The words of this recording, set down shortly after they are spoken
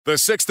The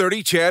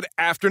 6:30 CHED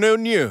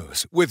Afternoon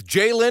News with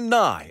Jaylen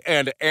Nye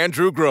and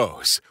Andrew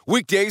Gross.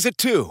 Weekdays at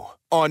 2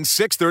 on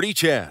 6:30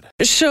 CHED.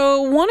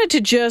 So wanted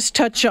to just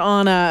touch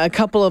on a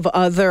couple of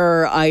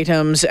other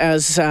items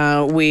as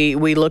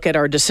we look at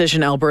our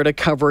Decision Alberta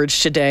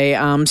coverage today.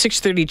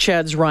 6:30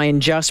 CHED's Ryan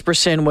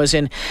Jesperson was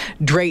in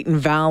Drayton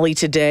Valley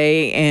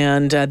today,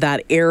 and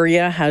that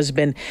area has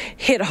been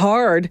hit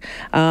hard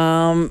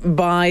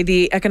by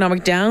the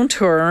economic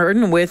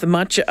downturn, with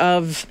much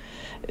of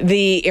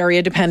the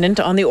area dependent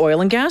on the oil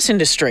and gas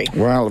industry.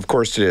 Well, of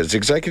course it is.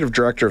 Executive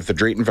Director of the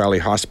Drayton Valley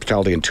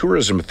Hospitality and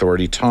Tourism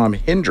Authority, Tom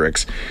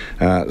Hendricks,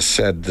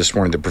 said this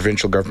morning the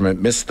provincial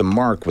government missed the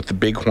mark with the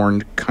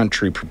Bighorn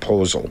Country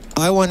proposal.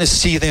 I want to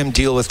see them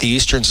deal with the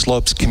Eastern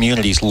Slopes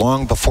communities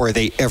long before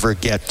they ever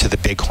get to the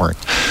Bighorn.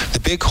 The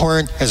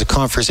Bighorn, as a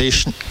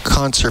conservation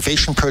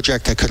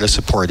project, I could have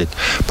supported.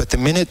 But the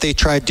minute they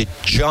tried to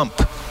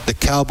jump the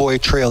Cowboy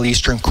Trail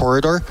Eastern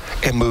Corridor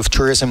and move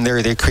tourism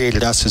there, they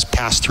created us as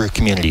pass-through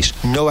communities.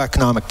 No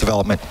economic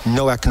development,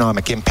 no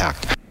economic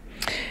impact.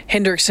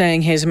 Hendricks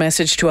saying his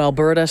message to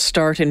Alberta: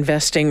 start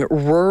investing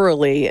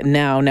rurally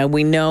now. Now,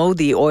 we know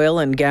the oil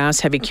and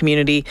gas heavy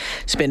community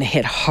has been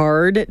hit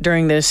hard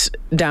during this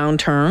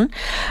downturn.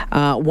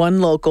 One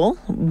local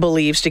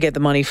believes to get the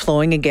money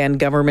flowing again,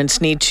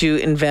 governments need to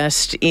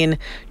invest in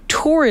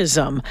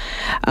tourism.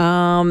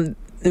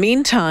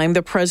 Meantime,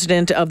 the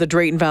president of the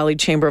Drayton Valley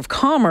Chamber of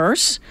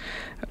Commerce,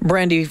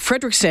 Brandy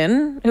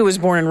Fredrickson, who was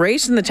born and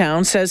raised in the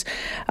town, says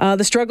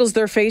the struggles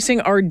they're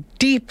facing are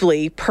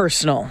deeply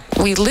personal.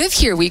 We live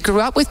here. We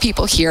grew up with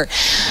people here.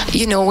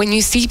 You know, when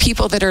you see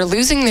people that are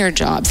losing their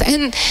jobs,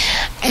 and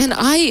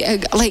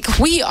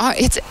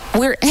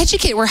we're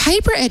educated, we're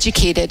hyper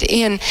educated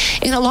in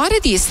a lot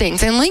of these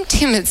things. And like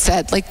Tim had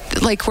said,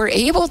 like we're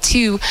able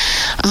to.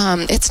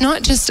 It's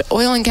not just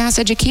oil and gas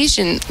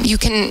education. You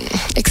can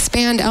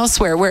expand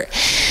elsewhere.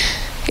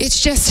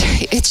 It's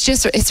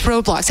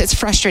roadblocks. It's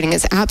frustrating.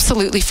 It's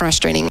absolutely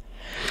frustrating.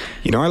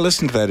 You know, I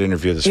listened to that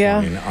interview this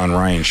morning on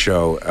Ryan's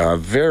show. A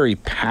very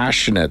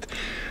passionate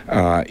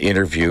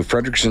interview.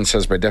 Fredrickson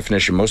says, by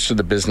definition, most of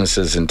the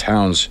businesses in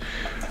towns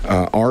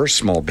are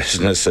small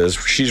businesses.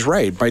 She's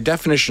right. By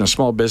definition, a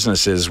small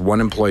business is one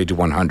employee to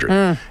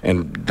 100.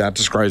 And that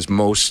describes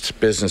most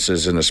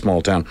businesses in a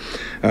small town.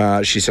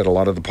 She said a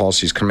lot of the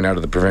policies coming out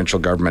of the provincial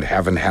government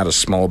haven't had a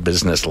small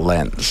business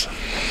lens.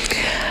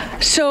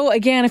 So,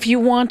 again, if you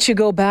want to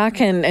go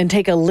back and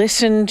take a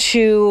listen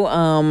to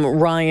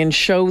Ryan's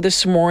show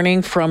this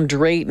morning from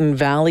Drayton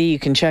Valley, you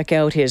can check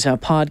out his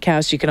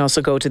podcast. You can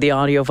also go to the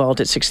audio vault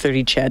at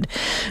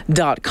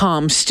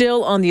 630ched.com.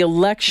 Still on the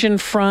election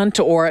front,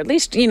 or at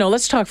least,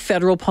 let's talk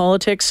federal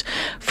politics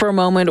for a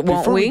moment,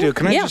 won't we?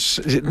 Before we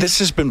do, this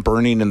has been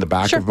burning in the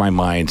back of my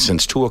mind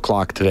since 2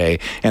 o'clock today,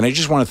 and I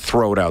just want to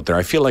throw it out there.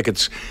 I feel like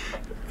it's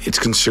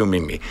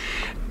consuming me.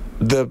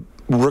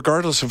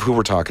 Regardless of who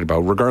we're talking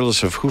about,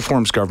 regardless of who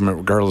forms government,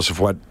 regardless of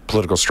what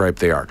political stripe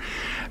they are,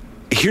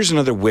 here's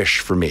another wish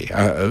for me,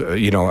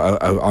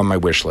 on my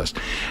wish list.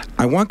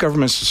 I want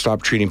governments to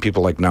stop treating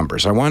people like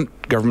numbers. I want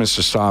governments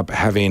to stop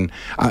having...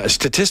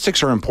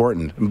 statistics are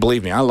important.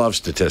 Believe me, I love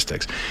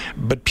statistics.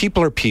 But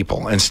people are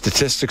people, and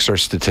statistics are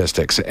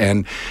statistics.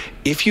 And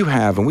if you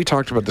have, and we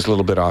talked about this a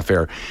little bit off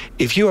air,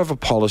 if you have a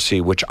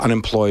policy which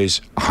unemploys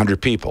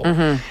 100 people,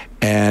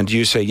 and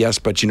you say, yes,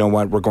 but you know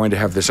what, we're going to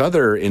have this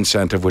other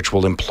incentive which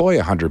will employ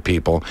 100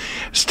 people,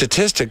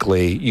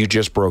 statistically, you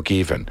just broke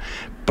even.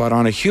 But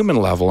on a human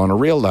level, on a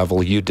real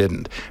level, you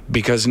didn't.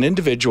 Because an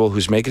individual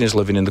who's making his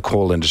living in the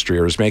coal industry,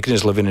 or is making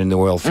his living in the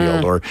oil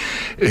field, or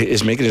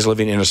is making his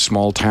living in a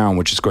small town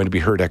which is going to be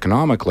hurt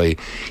economically,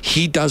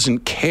 he doesn't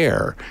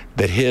care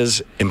that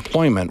his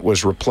employment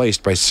was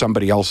replaced by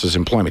somebody else's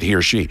employment, he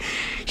or she.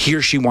 He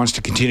or she wants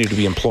to continue to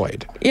be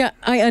employed. Yeah,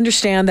 I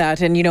understand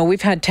that. And,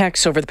 we've had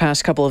texts over the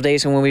past couple of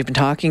days, and when we've been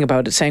talking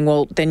about it, saying,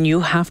 well, then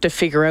you have to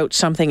figure out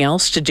something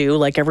else to do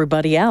like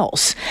everybody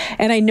else.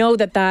 And I know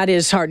that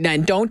is hard.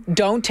 And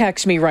don't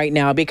text me right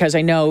now, because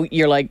I know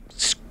you're like,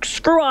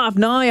 screw off.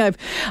 No,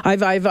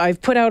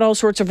 I've put out all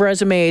sorts of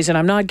resumes and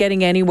I'm not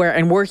getting anywhere.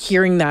 And we're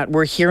hearing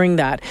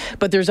that.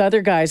 But there's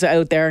other guys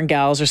out there and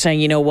gals are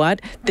saying, you know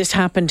what? This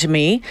happened to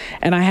me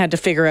and I had to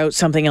figure out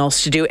something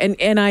else to do.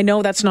 And I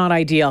know that's not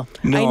ideal.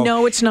 No. I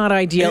know it's not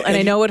ideal, and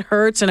I know it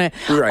hurts, and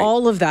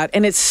all of that,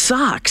 and it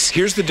sucks.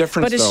 Here's the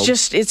difference, but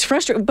it's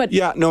frustrating. But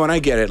yeah, no, and I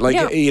get it.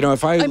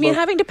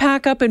 Having to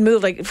pack up and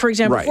move, like, for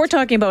example, if we're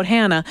talking about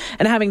Hannah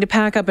and having to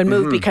pack up and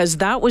move because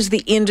that was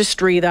the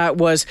industry that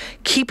was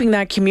keeping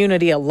that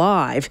community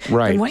alive.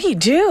 Right. And what do you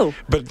do?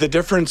 But the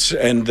difference,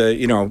 and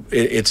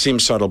it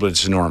seems subtle, but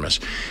it's enormous.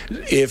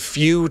 If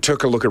you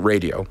took a look at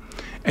radio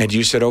and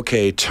you said,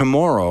 okay,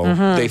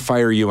 tomorrow they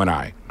fire you and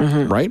I,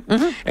 right?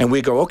 And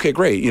we go, okay,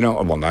 great.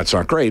 Well, that's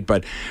not great,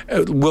 but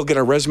we'll get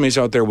our resumes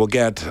out there. We'll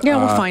get...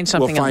 we'll find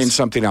something else. We'll find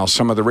something else,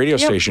 some other radio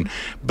station.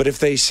 But if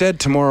they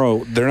said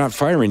tomorrow they're not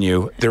firing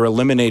you, they're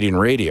eliminating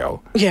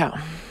radio. Yeah.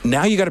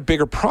 now you got a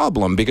bigger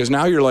problem because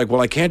now you're like,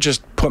 well, I can't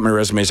just put my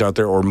resumes out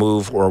there or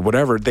move or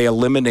whatever. They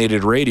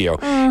eliminated radio.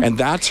 And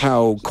that's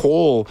how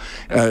coal,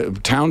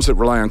 towns that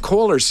rely on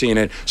coal are seeing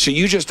it. So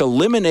you just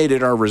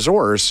eliminated our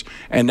resource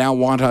and now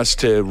want us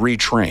to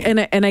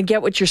retrain. And I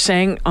get what you're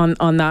saying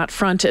on that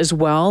front as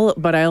well.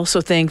 But I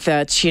also think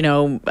that,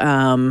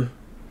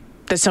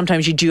 that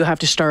sometimes you do have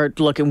to start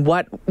looking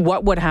what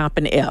would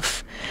happen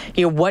if,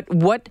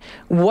 what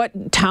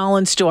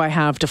talents do I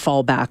have to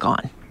fall back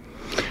on?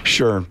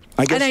 Sure.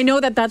 And I know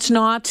that that's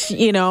not,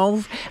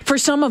 for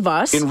some of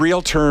us. In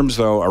real terms,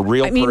 though, a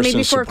real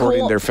person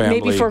supporting their family.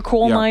 Maybe for a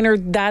coal miner,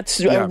 that's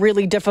a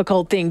really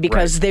difficult thing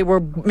because they were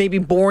maybe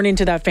born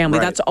into that family.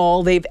 Right. That's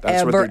all they've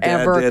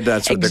ever did.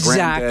 That's what their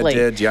granddad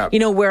did.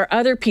 Yeah. Where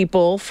other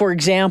people, for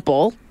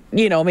example,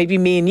 maybe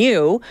me and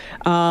you,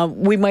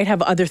 we might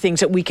have other things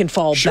that we can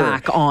fall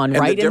back on,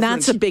 right? And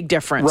that's a big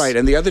difference. Right.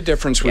 And the other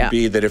difference would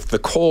be that if the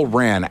coal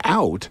ran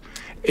out,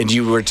 and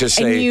you were to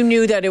say... And you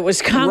knew that it was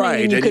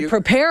coming and you could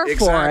prepare for it.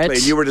 Exactly.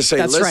 And you were to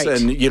say,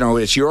 listen,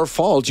 it's your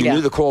fault. You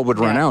knew the coal would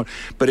run out.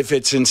 But if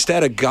it's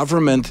instead a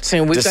government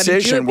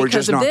decision, we're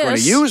just not going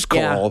to use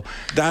coal,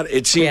 that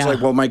it seems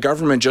like, well, my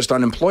government just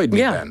unemployed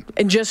me then.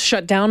 And just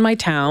shut down my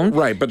town.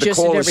 Right, but the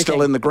coal is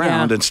still in the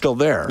ground and still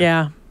there.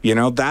 Yeah.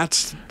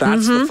 That's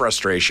the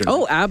frustration.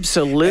 Oh,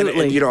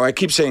 absolutely. And I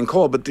keep saying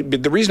coal, but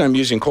the reason I'm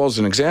using coal as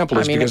an example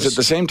is because at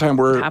the same time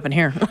happen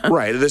here.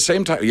 Right. At the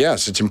same time,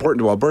 yes, it's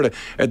important to Alberta.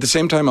 At the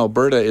same time,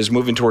 Alberta is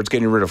moving towards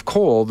getting rid of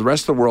coal. The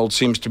rest of the world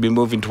seems to be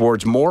moving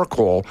towards more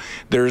coal.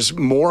 There's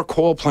more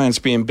coal plants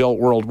being built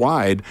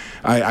worldwide.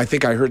 I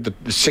think I heard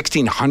that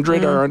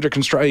 1,600 are under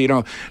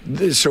construction.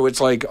 So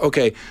it's like,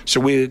 okay, so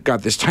we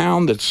got this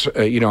town that's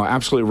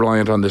absolutely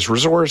reliant on this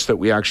resource that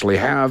we actually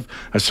have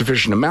a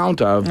sufficient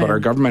amount of, but our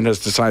government has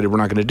decided we're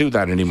not going to do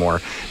that anymore.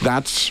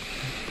 That's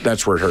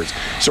where it hurts.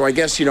 So I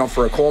guess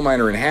for a coal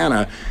miner in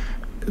Hannah,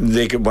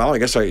 they could. Well, I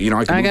guess I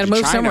got to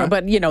move somewhere,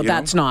 but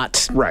that's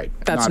not right.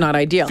 That's not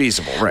ideal,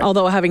 feasible. Right.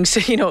 Although having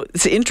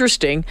it's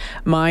interesting.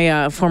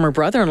 My former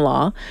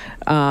brother-in-law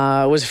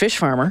was a fish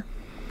farmer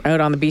out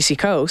on the BC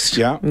coast.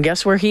 Yeah. And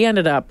guess where he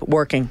ended up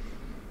working?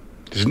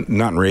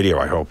 Not in radio,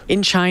 I hope.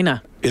 In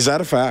China. Is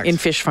that a fact? In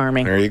fish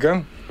farming. There you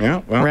go.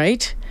 Yeah. Well.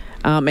 Right.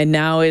 And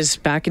now is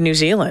back in New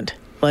Zealand.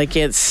 But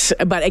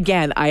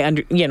again,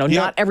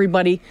 not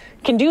everybody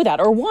can do that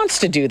or wants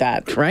to do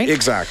that, right?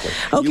 Exactly.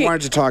 Okay. You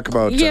wanted to talk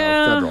about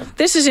federal.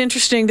 This is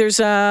interesting. There's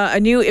a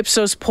new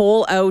Ipsos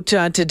poll out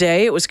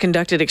today. It was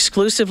conducted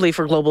exclusively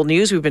for Global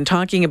News. We've been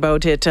talking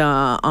about it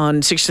on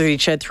 6:30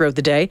 CHED throughout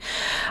the day.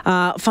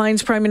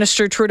 Finds Prime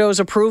Minister Trudeau's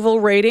approval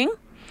rating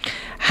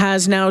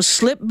has now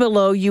slipped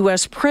below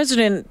U.S.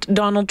 President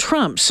Donald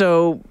Trump.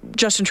 So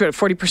Justin Trudeau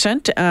at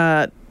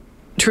 40%.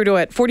 Trudeau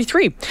at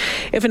 43%.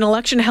 If an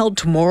election held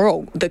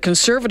tomorrow, the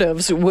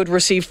Conservatives would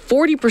receive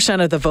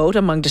 40% of the vote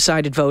among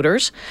decided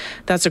voters.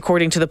 That's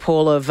according to the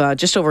poll of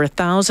just over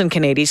 1,000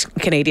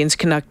 Canadians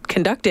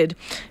conducted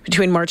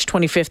between March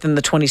 25th and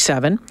the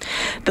 27th.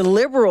 The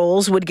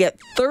Liberals would get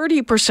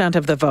 30%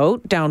 of the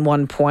vote, down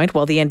 1 point,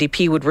 while the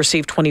NDP would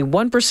receive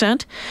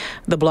 21%.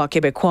 The Bloc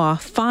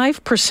Québécois,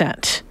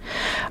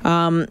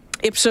 5%.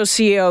 Ipsos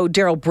CEO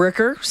Daryl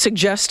Bricker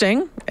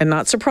suggesting, and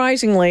not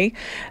surprisingly,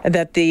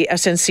 that the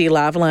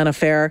SNC-Lavalin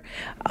affair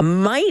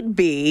might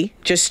be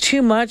just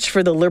too much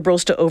for the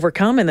Liberals to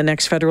overcome in the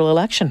next federal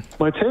election.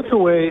 My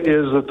takeaway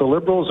is that the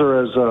Liberals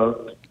are, as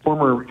a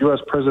former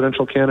U.S.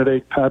 presidential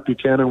candidate Pat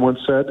Buchanan once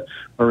said,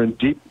 are in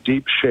deep,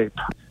 deep shape.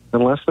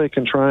 Unless they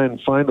can try and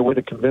find a way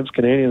to convince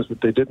Canadians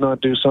that they did not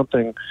do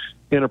something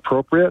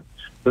inappropriate,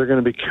 they're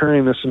going to be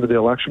carrying this into the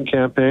election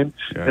campaign,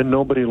 and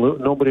nobody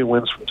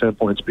wins from 10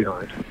 points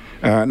behind.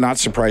 Not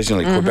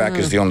surprisingly, Quebec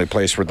is the only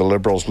place where the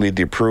Liberals lead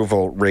the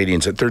approval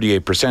ratings at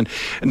 38%.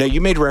 Now,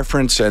 you made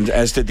reference, and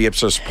as did the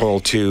Ipsos poll,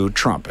 to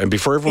Trump. And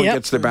before everyone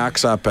gets their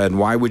backs up, and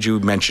why would you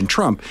mention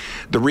Trump?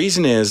 The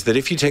reason is that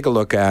if you take a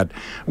look at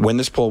when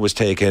this poll was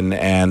taken,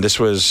 and this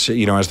was,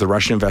 as the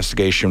Russian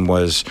investigation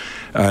was,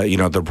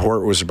 the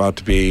report was about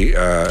to be,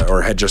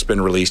 or had just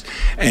been released,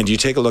 and you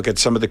take a look at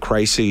some of the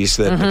crises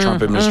that the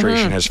Trump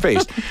administration has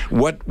faced,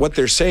 what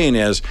they're saying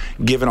is,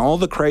 given all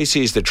the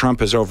crises that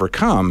Trump has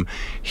overcome,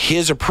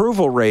 his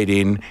approval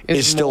rating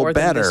is still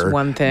better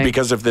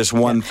because of this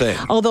one thing.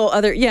 Although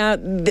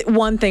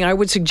one thing, I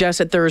would suggest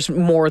that there's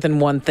more than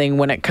one thing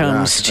when it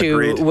comes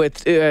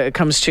with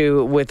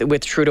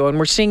Trudeau, and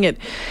we're seeing it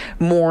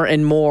more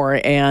and more.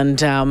 And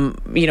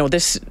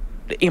this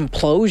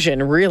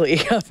implosion, really.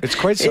 It's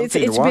quite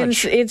something to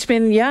watch. It's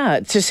been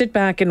to sit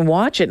back and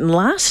watch it. And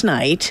last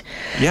night,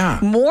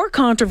 more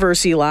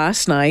controversy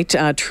last night.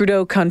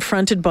 Trudeau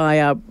confronted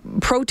by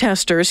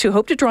protesters who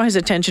hope to draw his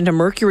attention to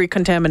mercury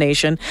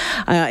contamination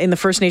in the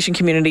First Nation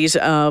communities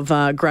of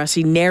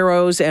Grassy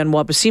Narrows and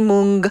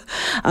Wabaseemoong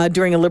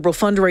during a Liberal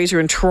fundraiser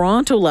in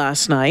Toronto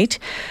last night.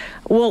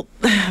 Well,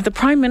 the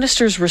Prime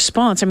Minister's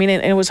response,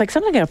 it was like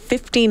something like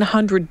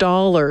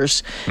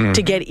 $1,500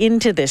 to get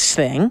into this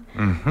thing.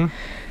 Mm-hmm.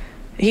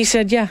 He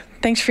said,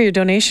 thanks for your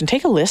donation.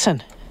 Take a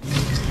listen.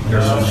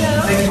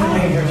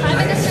 Prime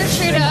Minister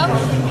Trudeau,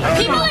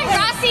 people in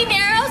Grassy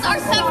Narrows are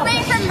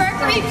suffering from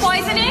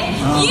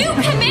You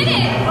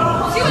committed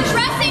to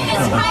addressing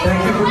this crisis.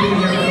 Thank you for being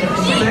here.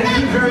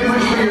 Thank you very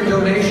much for your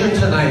donation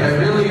tonight. I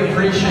really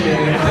appreciate it.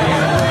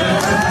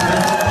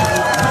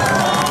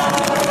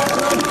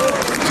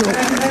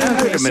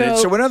 Wait a minute.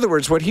 So in other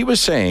words, what he was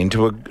saying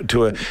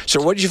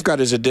so what you've got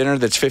is a dinner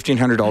that's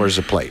 $1,500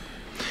 a plate.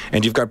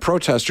 And you've got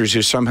protesters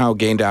who somehow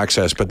gained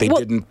access, but they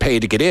didn't pay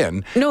to get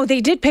in. No, they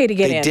did pay to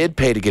get in. They did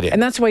pay to get in.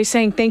 And that's why he's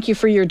saying thank you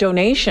for your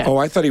donation. Oh,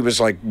 I thought he was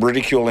like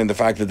ridiculing the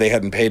fact that they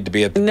hadn't paid to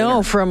be at the dinner.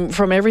 No,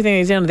 from everything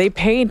he's done, they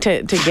paid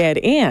to get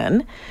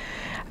in.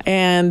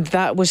 And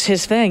that was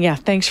his thing. Yeah,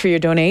 thanks for your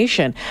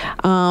donation.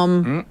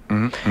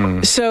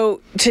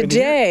 So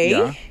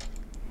today,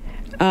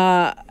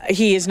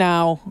 he is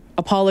now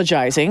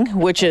apologizing,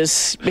 which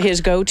is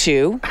his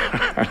go-to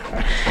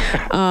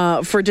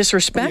for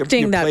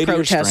disrespecting that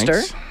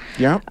protester.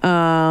 Yeah.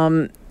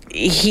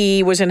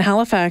 He was in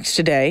Halifax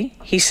today.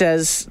 He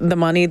says the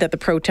money that the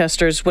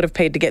protesters would have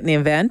paid to get in the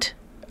event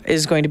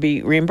is going to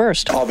be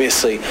reimbursed.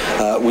 Obviously,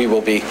 we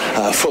will be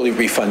fully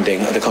refunding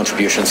the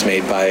contributions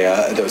made by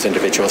those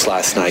individuals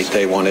last night.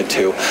 They wanted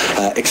to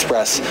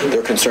express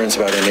their concerns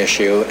about an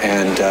issue,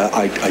 and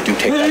I do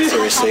take that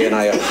seriously, and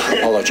I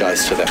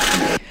apologize to them.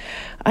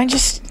 I'm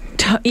just,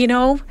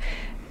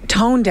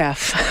 tone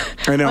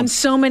deaf on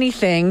so many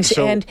things,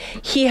 and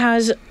he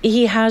has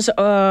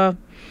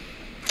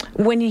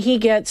when he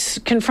gets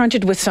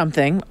confronted with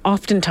something,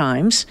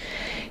 oftentimes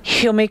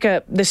he'll make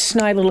this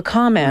snide little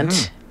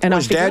comment. And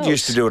his dad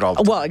used to do it all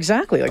the time. Well,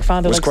 exactly, like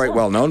father. Was quite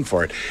well known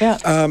for it. Yeah.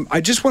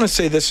 I just want to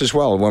say this as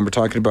well when we're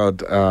talking about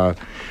the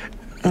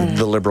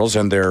Liberals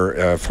and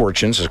their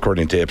fortunes,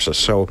 according to Ipsos.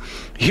 So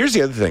here's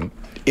the other thing: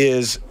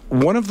 is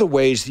one of the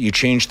ways that you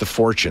change the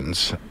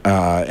fortunes,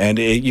 and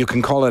you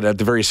can call it at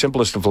the very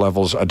simplest of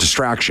levels a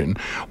distraction,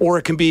 or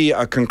it can be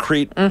a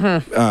concrete,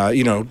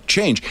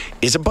 change,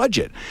 is a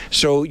budget.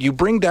 So you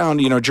bring down,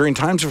 during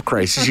times of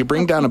crisis, you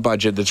bring down a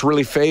budget that's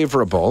really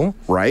favorable,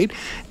 right?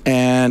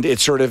 And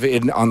it's sort of,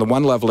 on the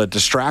one level, it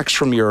distracts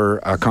from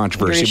your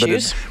controversy.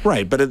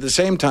 But at the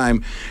same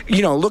time,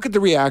 look at the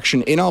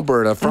reaction in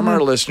Alberta from our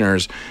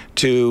listeners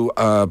to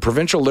a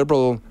provincial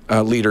Liberal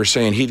leader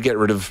saying he'd get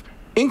rid of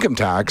income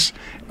tax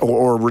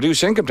or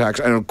reduce income tax.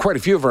 And quite a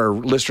few of our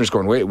listeners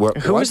going, wait,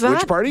 who was that?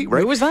 Which party?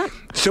 Right? Who was that?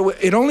 So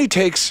it only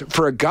takes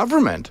for a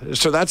government.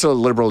 So that's a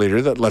Liberal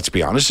leader that, let's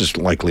be honest, is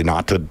likely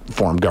not to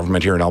form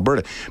government here in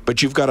Alberta.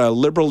 But you've got a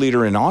Liberal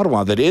leader in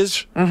Ottawa that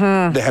is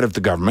the head of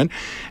the government.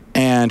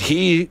 And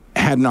he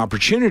had an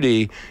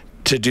opportunity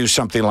to do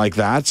something like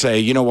that, say,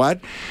 you know what,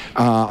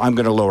 I'm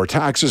going to lower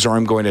taxes, or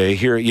I'm going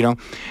to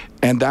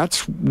and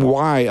that's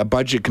why a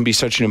budget can be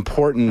such an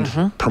important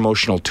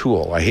promotional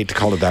tool. I hate to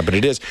call it that, but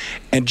it is.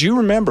 And do you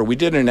remember, we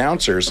did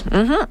announcers,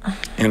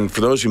 and for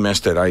those who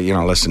missed it,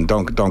 listen,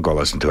 don't go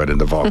listen to it in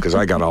the vault, because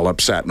I got all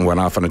upset and went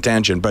off on a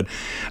tangent, but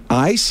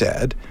I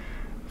said,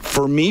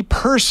 for me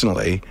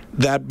personally,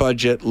 that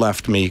budget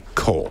left me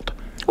cold.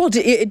 Well,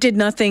 it did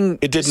nothing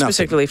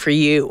specifically for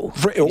you.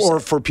 Or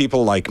for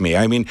people like me.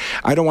 I mean,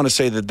 I don't want to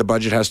say that the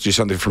budget has to do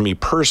something for me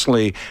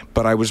personally,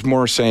 but I was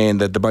more saying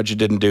that the budget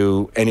didn't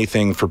do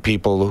anything for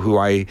people who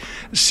I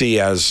see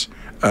as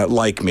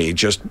like me,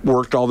 just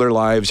worked all their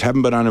lives,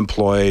 haven't been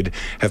unemployed,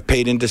 have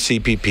paid into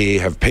CPP,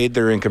 have paid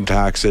their income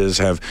taxes,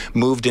 have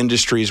moved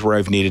industries where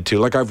I've needed to,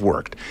 like I've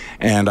worked.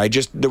 And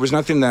there was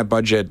nothing in that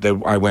budget that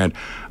I went,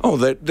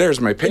 there's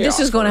my payoff. This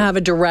is going to have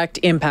a direct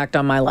impact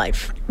on my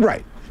life.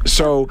 Right.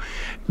 So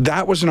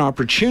that was an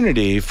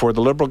opportunity for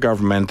the Liberal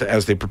government,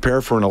 as they prepare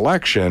for an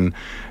election,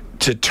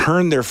 to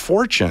turn their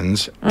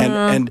fortunes.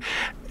 And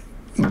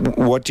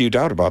what do you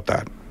doubt about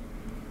that?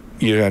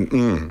 Do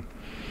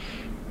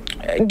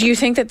you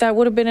think that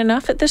would have been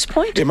enough at this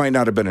point? It might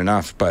not have been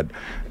enough, but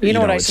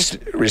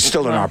it's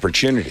still an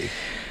opportunity.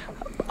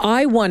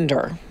 I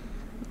wonder,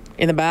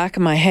 in the back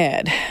of my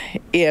head,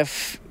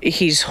 if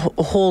he's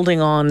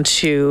holding on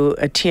to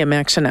a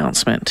TMX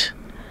announcement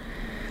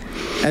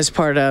as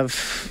part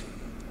of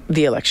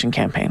the election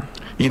campaign.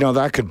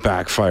 That could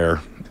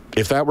backfire.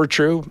 If that were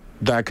true,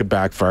 that could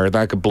backfire.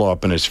 That could blow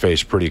up in his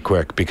face pretty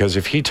quick, because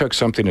if he took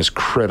something as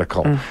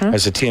critical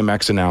as a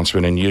TMX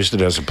announcement and used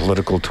it as a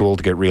political tool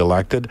to get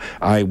reelected,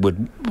 I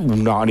would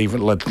not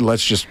even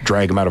let's just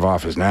drag him out of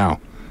office now.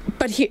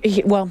 But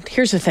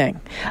here's the thing.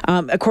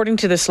 According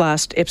to this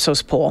last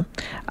Ipsos poll,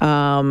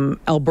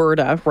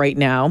 Alberta right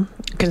now,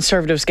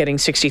 Conservatives getting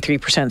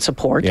 63%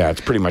 support. Yeah,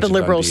 it's pretty much the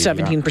Liberals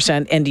 17%,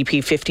 NDP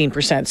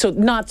 15%. So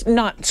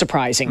not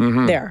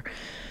surprising there.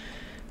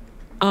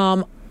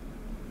 I'm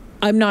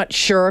not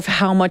sure of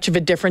how much of a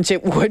difference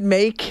it would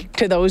make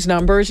to those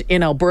numbers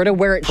in Alberta,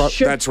 where it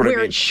should. That's what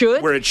it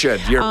should. Where it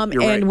should. You're right.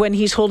 And when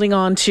he's holding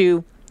on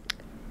to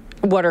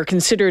what are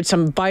considered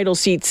some vital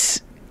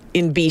seats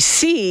in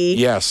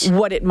BC,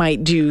 what it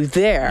might do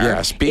there.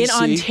 Yes, BC. In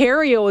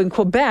Ontario and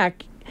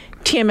Quebec,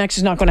 TMX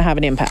is not going to have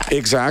an impact.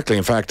 Exactly.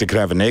 In fact, it could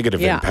have a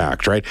negative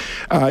impact, right?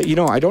 I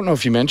don't know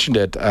if you mentioned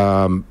it,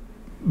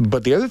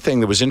 but the other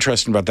thing that was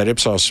interesting about that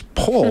Ipsos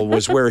poll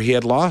was where he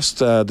had lost,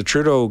 the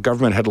Trudeau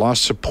government had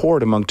lost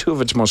support among two of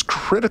its most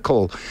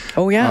critical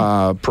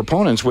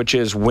proponents, which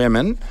is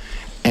women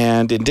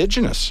and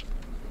Indigenous.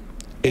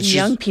 It's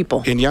young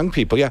people. In young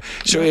people, yeah.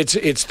 So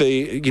it's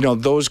the,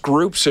 those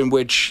groups in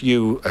which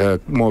you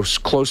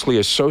most closely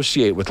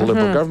associate with the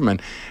Liberal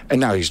government. And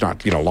now he's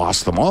not,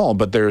 lost them all,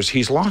 but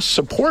he's lost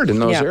support in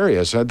those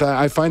areas.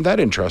 I find that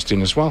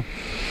interesting as well.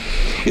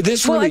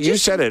 This you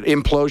said it,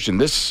 implosion.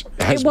 This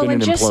has been an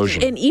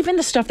implosion. And even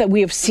the stuff that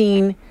we have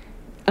seen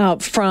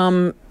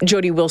from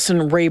Jody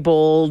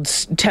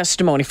Wilson-Raybould's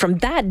testimony from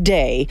that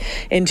day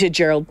into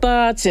Gerald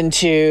Butts,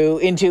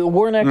 into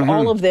Warnock,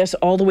 all of this,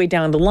 all the way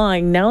down the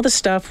line. Now the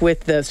stuff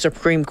with the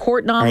Supreme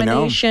Court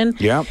nomination.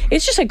 Yeah.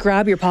 It's just like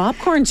grab your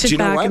popcorn, sit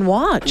back and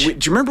watch. Do you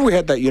remember we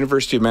had that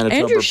University of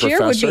Manitoba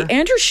professor?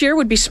 Andrew Scheer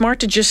would be smart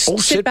to just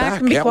sit back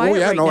and be quiet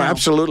right now.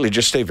 Absolutely.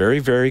 Just stay very,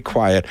 very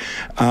quiet.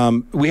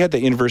 We had the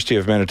University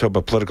of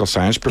Manitoba political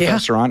science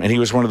professor on, and he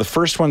was one of the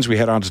first ones we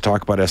had on to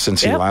talk about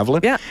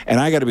SNC-Lavalin. Yeah. And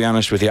I got to be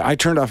honest with you, I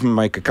turned off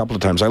my mic a couple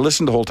of times. I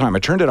listened the whole time. I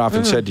turned it off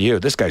and said to you,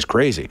 this guy's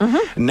crazy.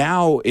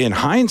 Now, in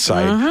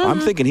hindsight, I'm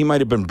thinking he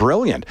might have been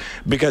brilliant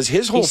because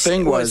his whole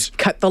thing was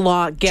cut the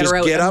law, get her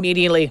out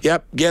immediately.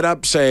 Yep, get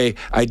up, say,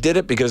 I did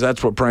it because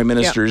that's what prime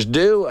ministers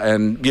do,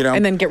 and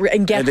and then get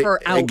her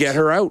out. And get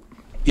her out.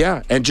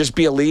 Yeah, and just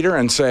be a leader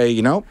and say,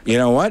 you know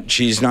what?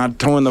 She's not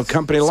towing the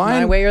company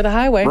line. My way or the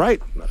highway.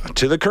 Right,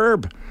 to the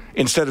curb.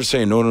 Instead of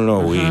saying,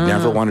 no, we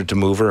never wanted to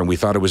move her, and we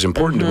thought it was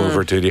important to move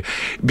her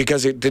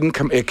because it didn't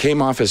come. It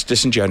came off as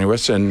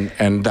disingenuous,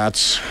 and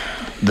that's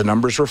the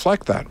numbers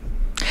reflect that.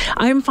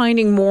 I'm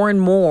finding more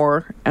and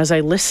more as I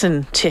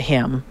listen to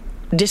him,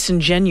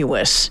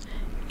 disingenuous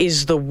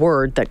is the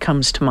word that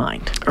comes to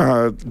mind.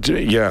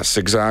 Yes,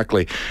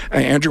 exactly.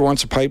 Andrew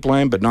wants a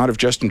pipeline, but not if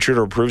Justin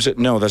Trudeau approves it.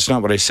 No, that's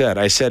not what I said.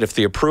 I said if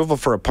the approval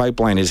for a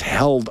pipeline is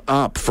held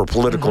up for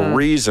political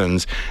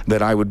reasons,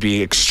 that I would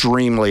be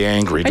extremely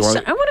angry. I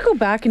want to go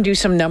back and do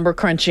some number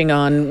crunching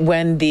on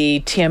when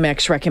the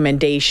TMX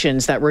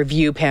recommendations, that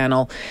review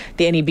panel,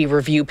 the NEB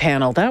review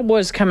panel, that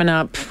was coming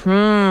up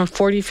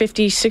 40,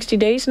 50, 60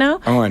 days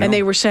now. Oh, I know. And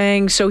they were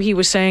saying, so he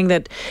was saying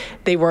that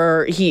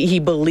he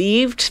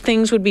believed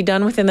things would be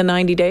done within the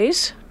 90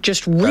 days.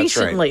 Just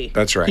recently.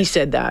 That's right. He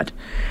said that.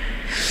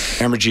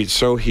 Amarjeet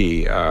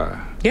Sohi.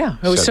 Yeah,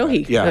 it was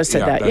Sohi who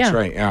said that. That's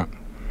right. Yeah.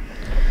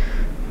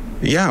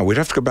 Yeah, we'd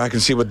have to go back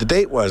and see what the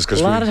date was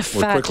because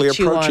we're quickly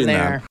approaching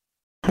that.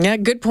 Yeah,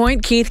 good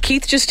point, Keith.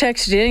 Keith just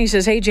texted in. He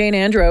says, hey, Jane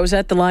Andrew, I was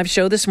at the live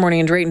show this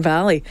morning in Drayton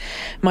Valley.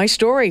 My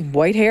story,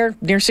 white hair,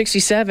 near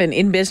 67,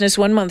 in business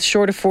 1 month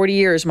short of 40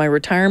 years. My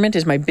retirement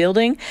is my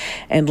building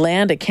and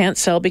land I can't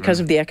sell because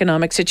of the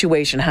economic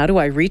situation. How do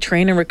I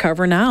retrain and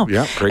recover now?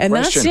 Yeah, great and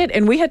question. That's it.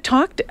 And we had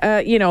talked,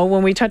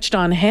 when we touched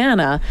on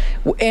Hannah,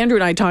 Andrew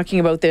and I talking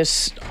about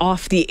this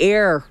off the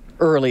air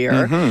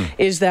earlier,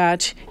 is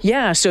that,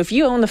 so if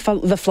you own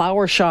the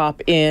flower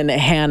shop in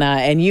Hannah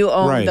and you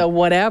own the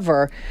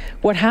whatever,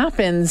 what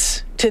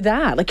happens to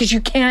that? Like, because you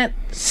can't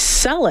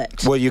sell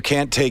it. Well, you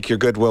can't take your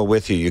goodwill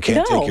with you. You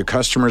can't take your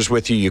customers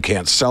with you. You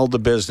can't sell the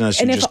business.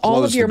 And if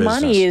all of your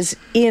money is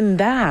in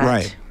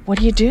that, what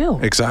do you do?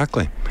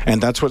 Exactly.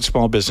 And that's what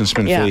small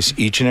businessmen face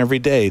each and every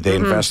day. They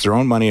invest their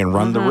own money and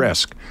run the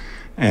risk.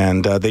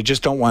 And they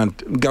just don't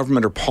want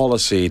government or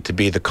policy to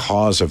be the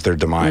cause of their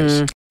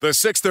demise. The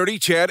 6:30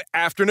 CHED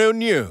Afternoon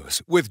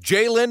News with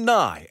Jaylen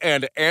Nye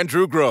and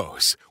Andrew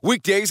Gross.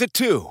 Weekdays at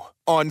 2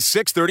 on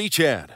 6:30 CHED.